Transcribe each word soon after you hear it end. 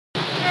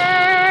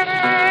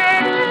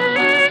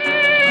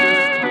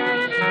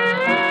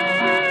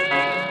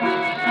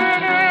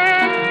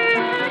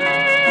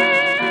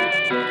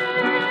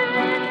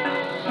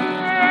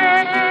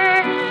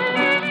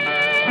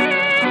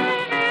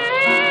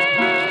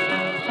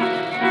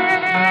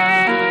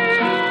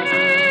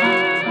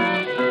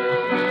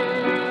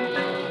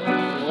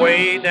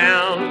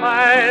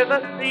by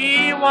the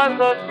sea was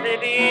a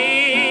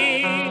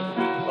city,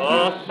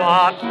 a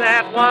spot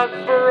that was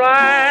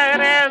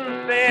bright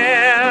and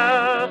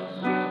fair,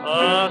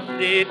 a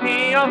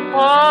city of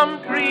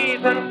palm trees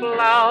and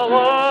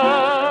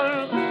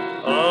flowers,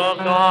 a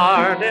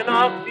garden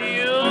of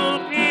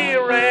beauty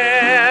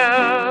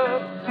rare,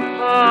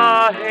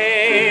 a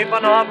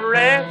haven of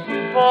rest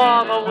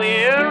for the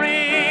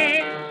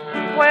weary,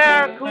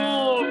 where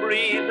cool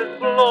breezes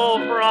blow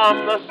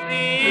from the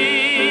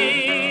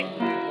sea,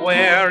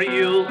 where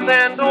youth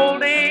and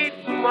old age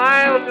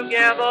smile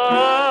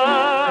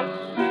together,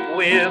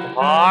 with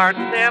hearts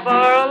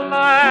ever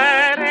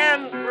light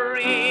and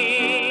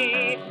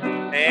free.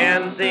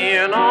 And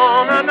then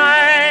on a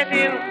night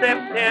in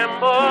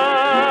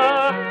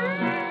September,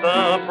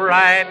 the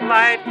bright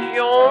light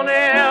shone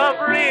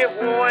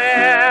everywhere.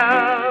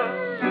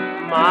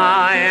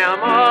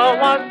 Miami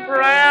was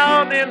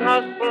proud in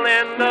her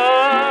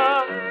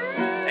splendor,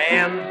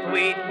 and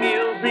sweet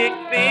music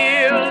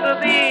filled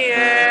the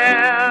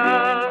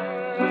air.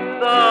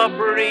 The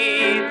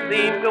breeze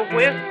seemed to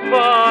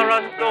whisper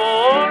a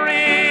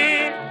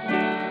story,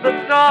 the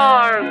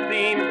stars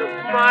seemed to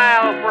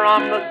smile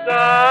from the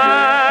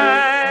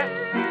sky,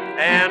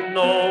 and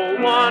no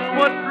one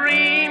would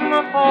dream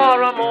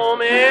for a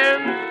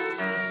moment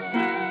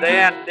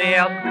that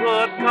death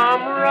could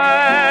come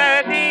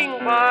riding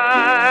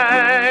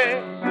by.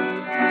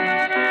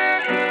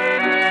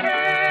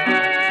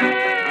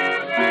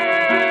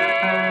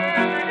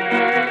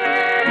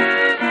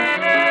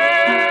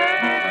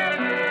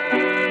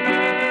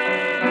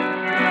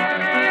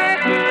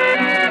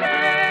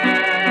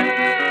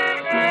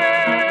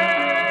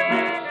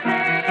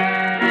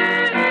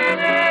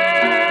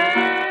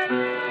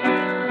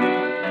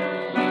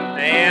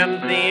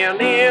 And then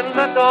in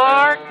the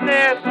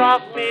darkness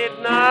of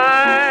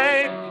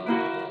midnight,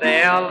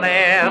 their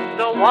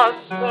laughter was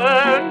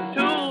turned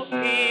to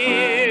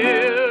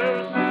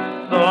tears.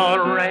 The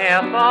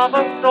wrath of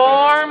a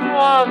storm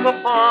was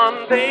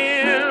upon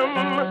them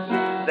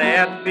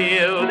that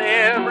filled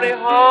every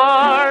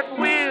heart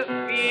with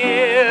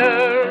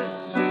fear.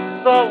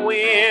 The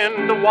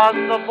wind was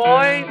the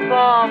voice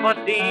of a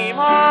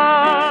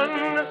demon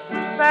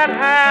that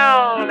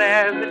howled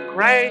as it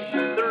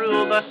crashed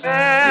through the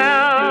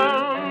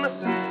town,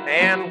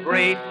 and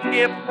great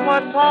ships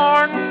were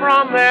torn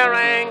from their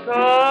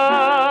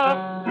anchors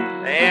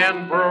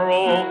and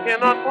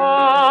broken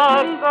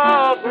upon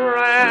the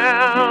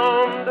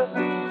ground.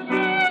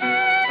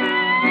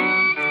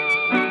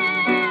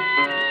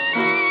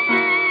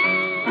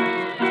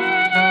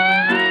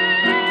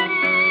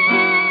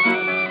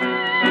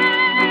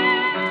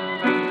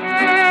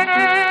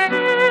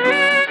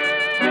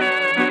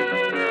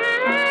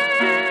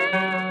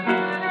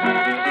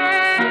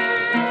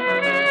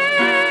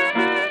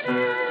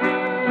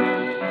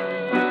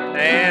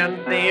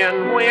 And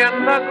when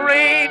the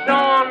gray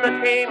dawn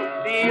came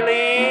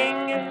stealing,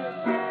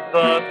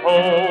 the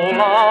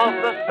toll of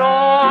the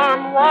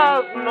storm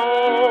was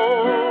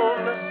known,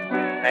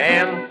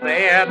 and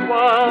sad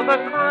were the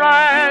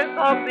cries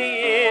of the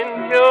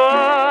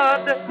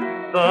injured,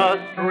 the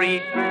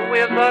streets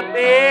with the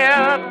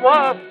dead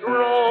were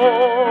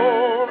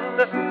strewn.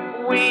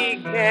 We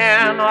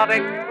cannot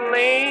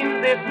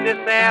explain this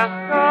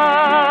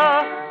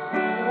disaster,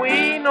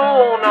 we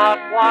know not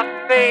what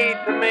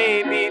fate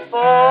may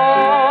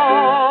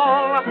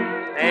befall,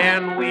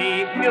 and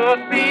we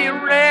should be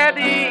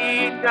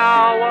ready each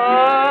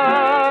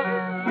hour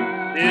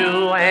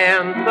to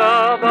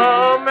answer the